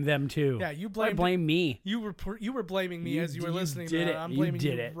 I blame them too. Yeah, you Why blame me. You were blaming me as you were listening did to it. that. I'm You blaming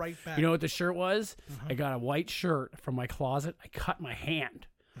did you it. right back. You know what the shirt was? I got a white shirt from my closet. I cut my hand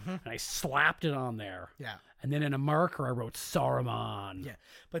and I slapped it on there. Yeah. And then in a marker, I wrote Saruman. Yeah,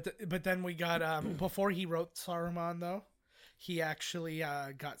 but then we got before he wrote Saruman though, he actually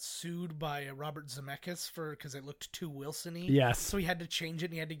got sued by Robert Zemeckis because it looked too Wilson-y. Yes. So he had to change it,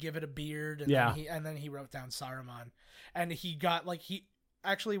 and he had to give it a beard. And Yeah. then he wrote down Saruman. And he got, like,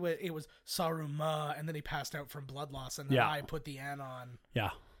 actually, it was Saruma, and then he passed out from blood loss, and then I put the N on. Yeah.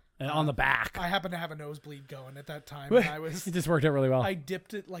 And on the back. I happened to have a nosebleed going at that time, and It just worked out really well. I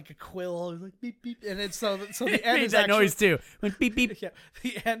dipped it like a quill. I was like, beep, beep. And it's so the It N made is that actually, noise too. Went beep beep. Yeah,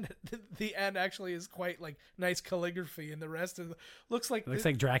 the N actually is quite like nice calligraphy, and the rest of looks like It looks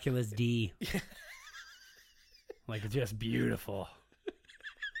like Dracula's D. Like, it's just beautiful.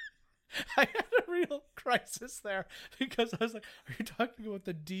 I had a real crisis there because I was like, are you talking about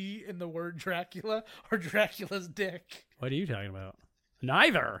the D in the word Dracula or Dracula's dick? What are you talking about?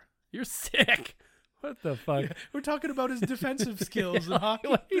 Neither. You're sick. What the fuck? Yeah, we're talking about his defensive skills in hockey.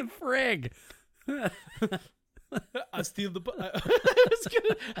 What the frig? I steal the. I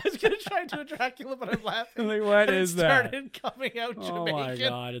was gonna try to do a Dracula, but I'm laughing. Like, what and is it that? started coming out Jamaican. Oh my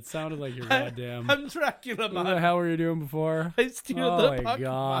god! It sounded like you're goddamn. I'm Dracula, What man. the hell were you doing before? I steal Oh the my puck,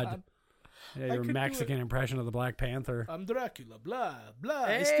 god! man. Yeah, I your could do Mexican it. impression of the Black Panther. I'm Dracula, blah blah.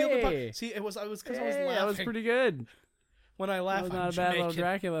 I steal the Hey. puck. See, it was because I was laughing. That was pretty good. When I laugh, That was I'm not a bad little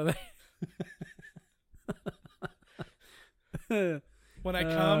Jamaican. Dracula. When I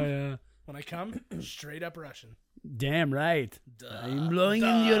come, straight up Russian. Damn right. I'm blowing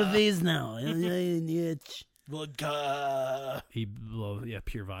in your face now. Vodka.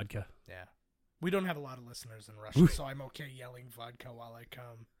 Pure vodka. Yeah. We don't have a lot of listeners in Russia, so I'm okay yelling vodka while I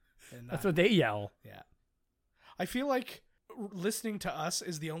come. And, That's what they yell. Yeah. I feel like listening to us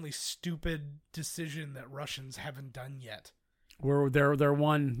is the only stupid decision that Russians haven't done yet. They're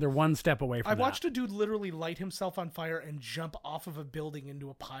one step away from I that. watched a dude literally light himself on fire and jump off of a building into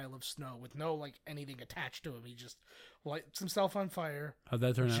a pile of snow with no like anything attached to him. He just lights himself on fire. How'd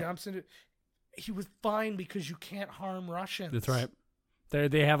that turn out? Jumps into. He was fine because you can't harm Russians. That's right.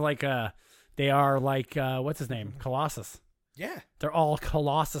 They have like they are like what's his name? Colossus. Yeah. They're all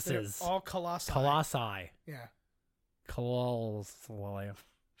Colossuses. They're all colossi. Colossi. Yeah. Colossal.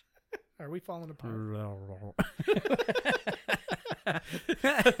 Are we falling apart?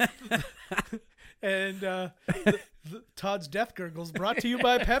 And Todd's Death Gurgles brought to you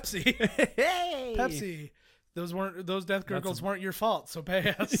by Pepsi. Hey! Pepsi. Those death gurgles weren't your fault, so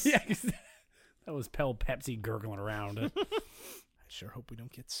pay us. Yeah, that was Pepsi gurgling around. I sure hope we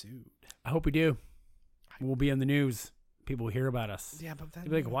don't get sued. I hope we do. We'll be in the news. People will hear about us. Yeah, but then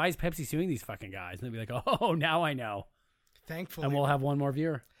they'll be like, "Why is Pepsi suing these fucking guys?" And they'll be like, "Oh, now I know." Thankfully, and we'll have one more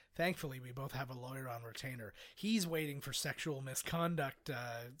viewer. Thankfully, we both have a lawyer on retainer. He's waiting for sexual misconduct.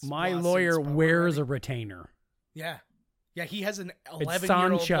 My lawyer wears a retainer. Yeah. Yeah, he has an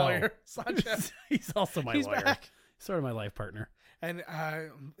 11-year-old lawyer. Sancho. He's also my lawyer. Back. Sort of my life partner. And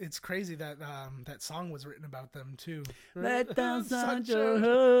it's crazy that that song was written about them too. Let down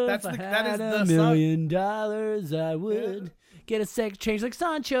Sancho. That is the $1 million, I would get a sex change like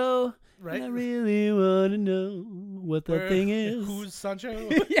Sancho. Right. And I really want to know what the thing is. Who's Sancho?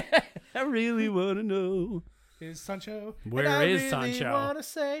 Yeah, I really want to know. Is Sancho? Where and is I really Sancho? Want to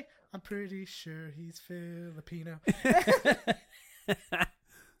say I'm pretty sure he's Filipino.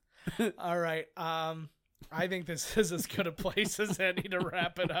 All right. I think this is as good a place as any to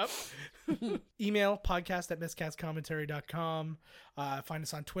wrap it up. Email podcast@miscastcommentary.com. Find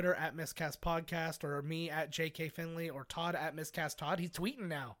us on Twitter @miscastpodcast, or me @JK Finley, or Todd @miscasttodd. He's tweeting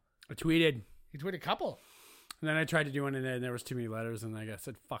now. I tweeted. He tweeted a couple. And then I tried to do one, and then there was too many letters, and I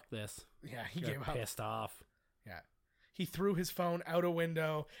said, "Fuck this." Yeah, he Got gave up. pissed off. Yeah. He threw his phone out a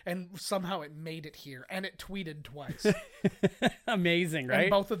window, and somehow it made it here, and it tweeted twice. Amazing, right? And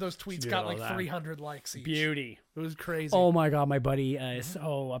both of those tweets Should got do all like that. 300 likes each. Beauty. It was crazy. Oh my god, my buddy is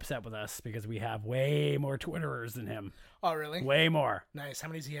so upset with us because we have way more Twitterers than him. Oh, really? Way more. Nice. How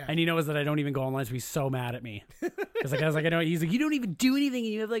many does he have? And he knows that I don't even go online, so he's so mad at me. Because I was like, I know. He's like, you don't even do anything,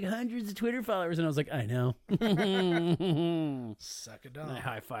 and you have like hundreds of Twitter followers. And I was like, I know. Suck it up. And I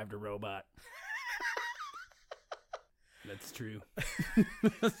high-fived a robot. That's true.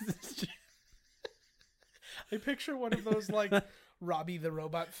 I picture one of those like Robbie the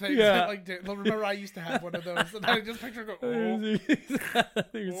robot things. Yeah. That, remember I used to have one of those, and I just picture go. Oh. I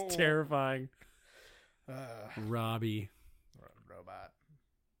think it's terrifying. Robbie. Robot.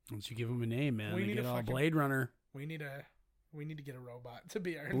 Once you give him a name, man, We they need get a all fucking- Blade Runner. We need to get a robot to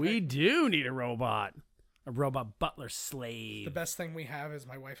be our. We do need a robot. A robot butler slave. The best thing we have is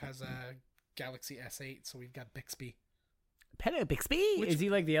my wife has a Galaxy S8, so we've got Bixby. Hello, Bixby. Which- Is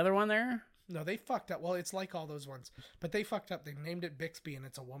he like the other one there? No, they fucked up. Well, it's like all those ones, but they fucked up. They named it Bixby, and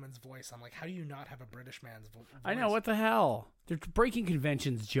it's a woman's voice. I'm like, how do you not have a British man's voice? I know, what the hell? They're breaking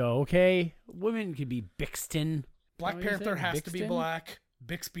conventions, Joe, okay? Women could be Bixton. Black what you Panther said? has to be Bixton? black.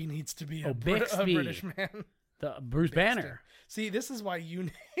 Bixby needs to be a Bixby. British man. The Bruce Banner. See, this is why you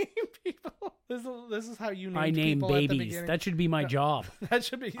name people. This is how you name I name people at the babies. beginning. That should be my job. That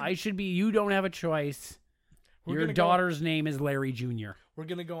should be. I should be. You don't have a choice. We're Your gonna go- daughter's name is Larry Jr. We're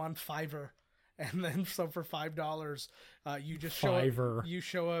gonna go on Fiverr, and then so for $5, you just show Fiverr. you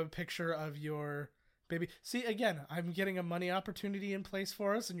show a picture of your baby. See, again, I'm getting a money opportunity in place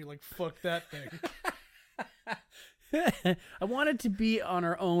for us, and you're like, fuck that thing. I want it to be on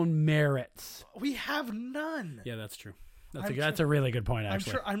our own merits. We have none. Yeah, that's true. I'm That's a really good point,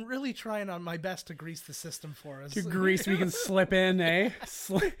 actually. I'm really trying on my best to grease the system for us. To grease, we can slip in, eh?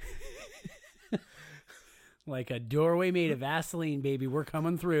 Like a doorway made of Vaseline, baby. We're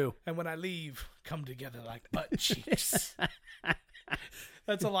coming through. And when I leave, come together like butt cheeks.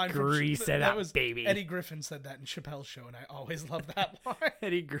 That's a line Grease from it that up, was baby. Eddie Griffin said that in Chappelle's show, and I always love that line.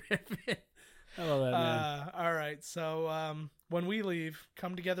 Eddie Griffin. I love that, man. All right, so when we leave,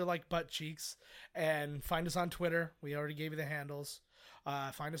 come together like butt cheeks, and find us on Twitter. We already gave you the handles.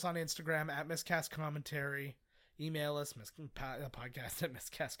 Find us on Instagram at Miscast Commentary. Email us, podcast at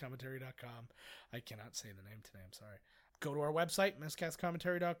miscastcommentary.com. I cannot say the name today, I'm sorry. Go to our website,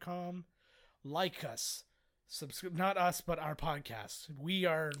 miscastcommentary.com. Like us. Subscribe, not us, but our podcast.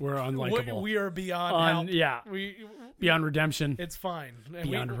 We're unlikable. We are beyond help. Yeah. Beyond redemption. It's fine.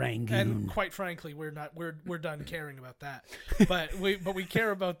 Beyond Rangoon. And quite frankly, we're done caring about that. But we care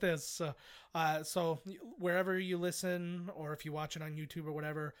about this. So wherever you listen, or if you watch it on YouTube or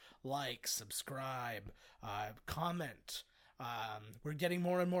whatever, like, subscribe, comment. We're getting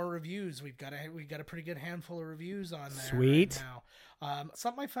more and more reviews. We've got a pretty good handful of reviews on there. Sweet. Right now.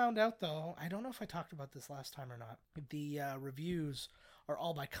 Something I found out though, I don't know if I talked about this last time or not. The reviews are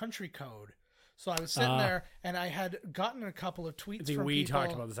all by country code. So I was sitting there, and I had gotten a couple of tweets. I think from we people.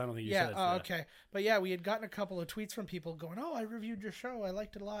 talked about this. I don't think you said it. Okay. But yeah, we had gotten a couple of tweets from people going, "Oh, I reviewed your show. I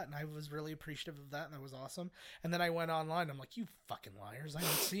liked it a lot," and I was really appreciative of that, and that was awesome. And then I went online. I'm like, "You fucking liars! I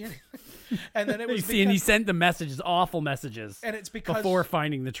didn't see anything." And then it was and he sent the messages, awful messages, and it's because before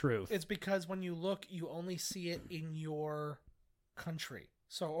finding the truth. It's because when you look, you only see it in your country.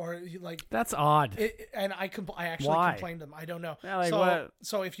 So, or like that's odd. And I actually complained to them. I don't know. Yeah, like what?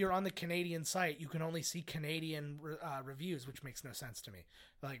 So if you're on the Canadian site, you can only see Canadian reviews, which makes no sense to me.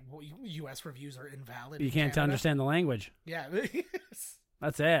 Like U.S. reviews are invalid. You can't understand the language. Yeah,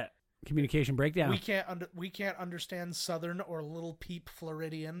 that's it. Communication breakdown. We can't understand Southern or Little Peep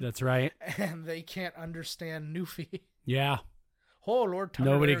Floridian. That's right. And they can't understand Newfie. Yeah. Oh Lord,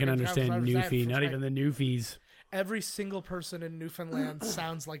 nobody can understand Newfie. Not even the Newfies. Every single person in Newfoundland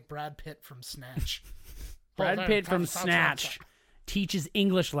sounds like Brad Pitt from Snatch. Brad Pitt from Snatch teaches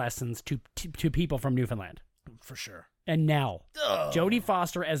English lessons to people from Newfoundland. For sure. And Nell. Jodie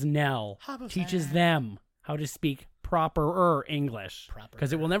Foster as Nell teaches them how to speak proper English.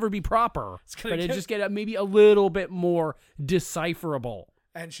 Because it will never be proper, but it'll just get maybe a little bit more decipherable.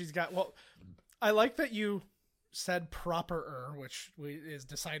 And she's got, I like that you said proper, which is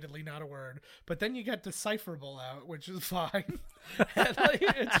decidedly not a word, but then you got decipherable out, which is fine. And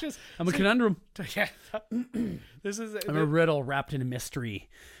it's just I'm a conundrum. Yeah, I'm a riddle wrapped in a mystery,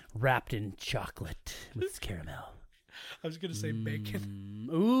 wrapped in chocolate with caramel. I was gonna say bacon.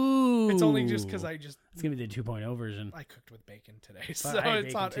 Ooh, it's only just because it's gonna be the 2.0 version. I cooked with bacon today, so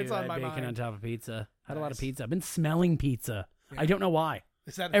it's on my mind. Bacon on top of pizza. Had a lot of pizza. I've been smelling pizza. Yeah. I don't know why.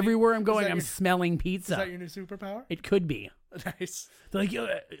 Is that everywhere I'm going, I'm smelling pizza. Is that your new superpower? It could be. Nice. They're like,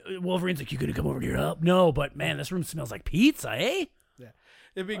 Wolverine's like, you gonna come over to your house? No, but man, this room smells like pizza, eh? Yeah.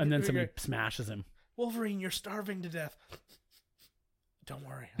 And then somebody smashes him. Wolverine, you're starving to death. Don't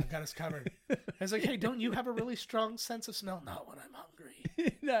worry, I've got us covered. I was like, hey, don't you have a really strong sense of smell? Not when I'm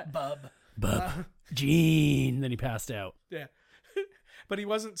hungry. Bub. Jean. Then he passed out. Yeah. But he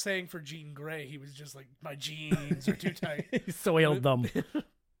wasn't saying for Jean Grey. He was just like, my jeans are too tight. He soiled them.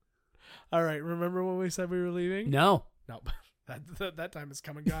 All right. Remember when we said we were leaving? No. That time is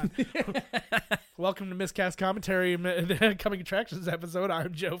come and gone. Welcome to Miscast Commentary Coming Attractions episode.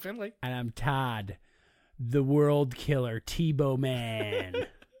 I'm Joe Finley. And I'm Todd, the World Killer, Tebow Man.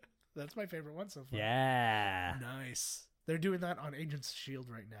 That's my favorite one so far. Yeah. Nice. They're doing that on Agents of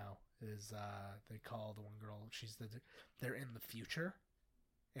S.H.I.E.L.D. right now. They call the one girl, they're in the future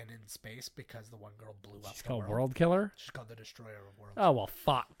and in space because the one girl blew up. She's called World Killer? She's called the Destroyer of Worlds. Oh, well,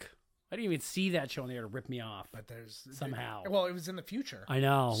 fuck. I didn't even see that show in there to rip me off. But there's somehow. Well, it was in the future. I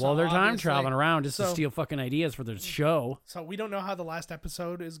know. So well, they're time traveling around just to steal fucking ideas for their show. So we don't know how the last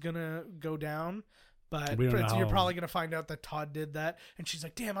episode is going to go down. But you're probably going to find out that Todd did that. And she's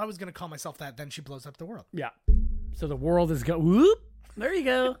like, damn, I was going to call myself that. Then she blows up the world. Yeah. So the world is whoop. There you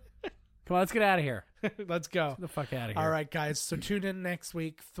go. Come on, let's get out of here. Let's go. Get the fuck out of here. All right, guys. So tune in next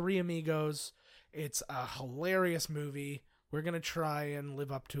week. Three Amigos. It's a hilarious movie. We're gonna try and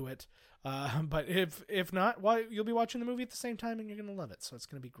live up to it. But if not, well, you'll be watching the movie at the same time, and you're gonna love it. So it's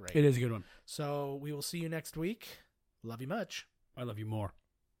gonna be great. It is a good one. So we will see you next week. Love you much. I love you more.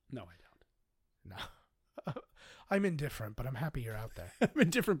 No, I don't. No. I'm indifferent, but I'm happy you're out there. I'm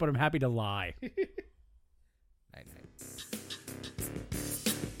indifferent, but I'm happy to lie.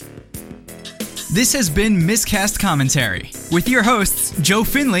 This has been Miscast Commentary with your hosts, Joe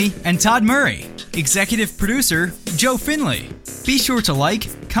Finley and Todd Murray. Executive producer, Joe Finley. Be sure to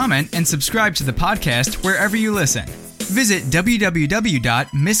like, comment, and subscribe to the podcast wherever you listen. Visit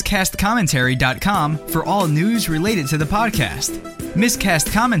www.miscastcommentary.com for all news related to the podcast.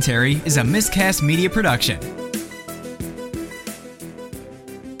 Miscast Commentary is a Miscast Media production.